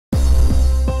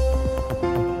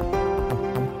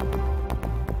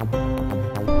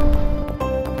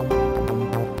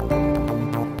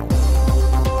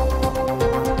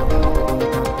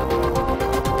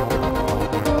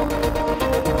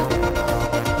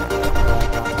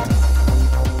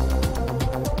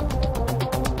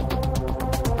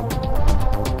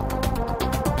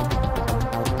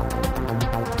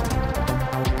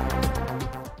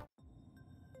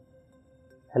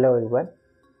everyone,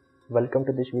 welcome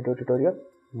to this video tutorial.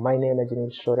 My name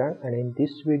is Soran, and in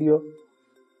this video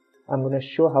I'm going to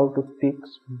show how to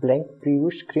fix blank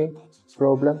preview screen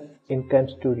problem in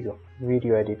Camtasia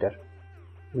video editor,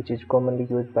 which is commonly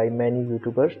used by many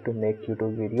YouTubers to make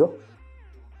YouTube video.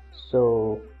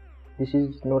 So this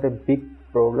is not a big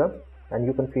problem and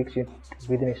you can fix it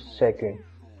within a second.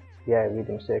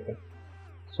 Within a second.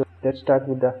 So let's start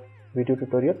with the video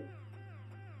tutorial.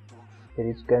 Here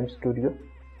is Camtasia,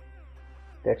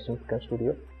 text in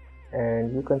Camtasia,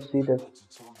 and you can see that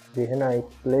when I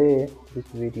play this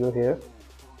video here,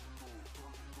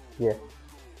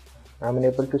 I'm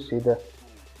unable to see the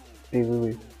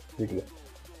preview video.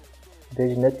 There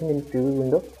is nothing in preview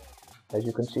window, as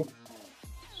you can see.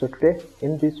 So today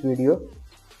in this video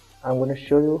I'm going to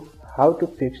show you how to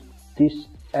fix this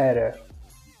error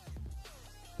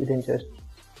within just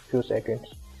few seconds.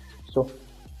 So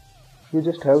you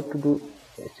just have to do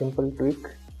a simple tweak.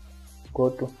 Go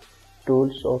to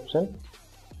tools option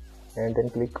and then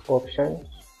click options.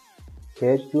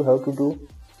 Here you have to do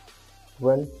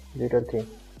one little thing,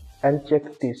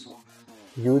 uncheck this,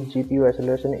 use GPU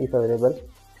acceleration if available,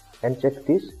 uncheck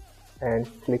this and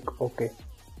click OK,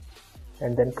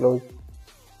 and then close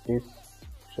this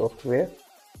software.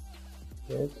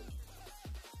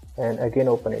 And again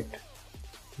open it.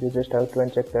 You just have to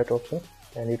uncheck that option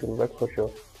and it will work for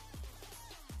sure.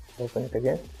 Open it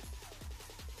again.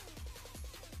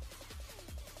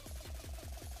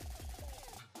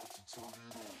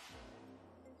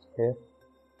 Here,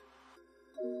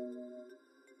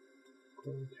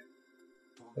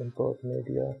 import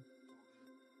media.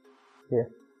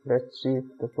 Let's see if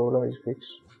the problem is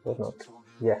fixed or not.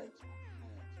 Here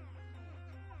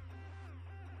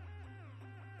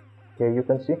you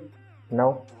can see,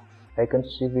 now I can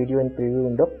see video in preview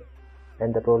window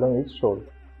and the problem is solved.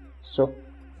 So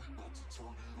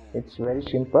it's very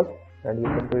simple and you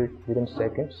can do it within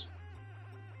seconds.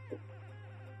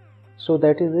 So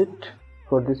that is it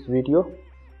for this video.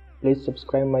 Please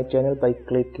subscribe my channel by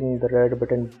clicking the red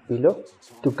button below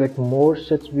to get more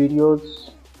such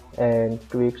videos and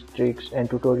tweaks, tricks and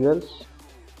tutorials.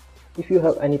 If you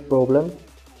have any problem,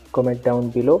 comment down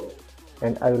below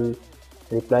and I will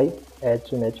reply as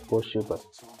soon as possible.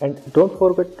 And don't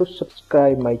forget to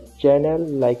subscribe my channel,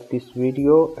 like this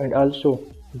video, and also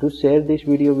do share this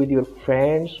video with your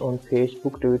friends on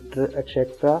Facebook, Twitter,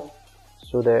 etc.,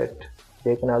 so that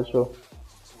they can also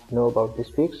know about this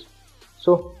fix.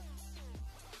 So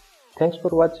thanks for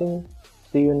watching.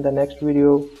 See you in the next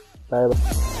video. Bye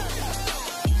bye.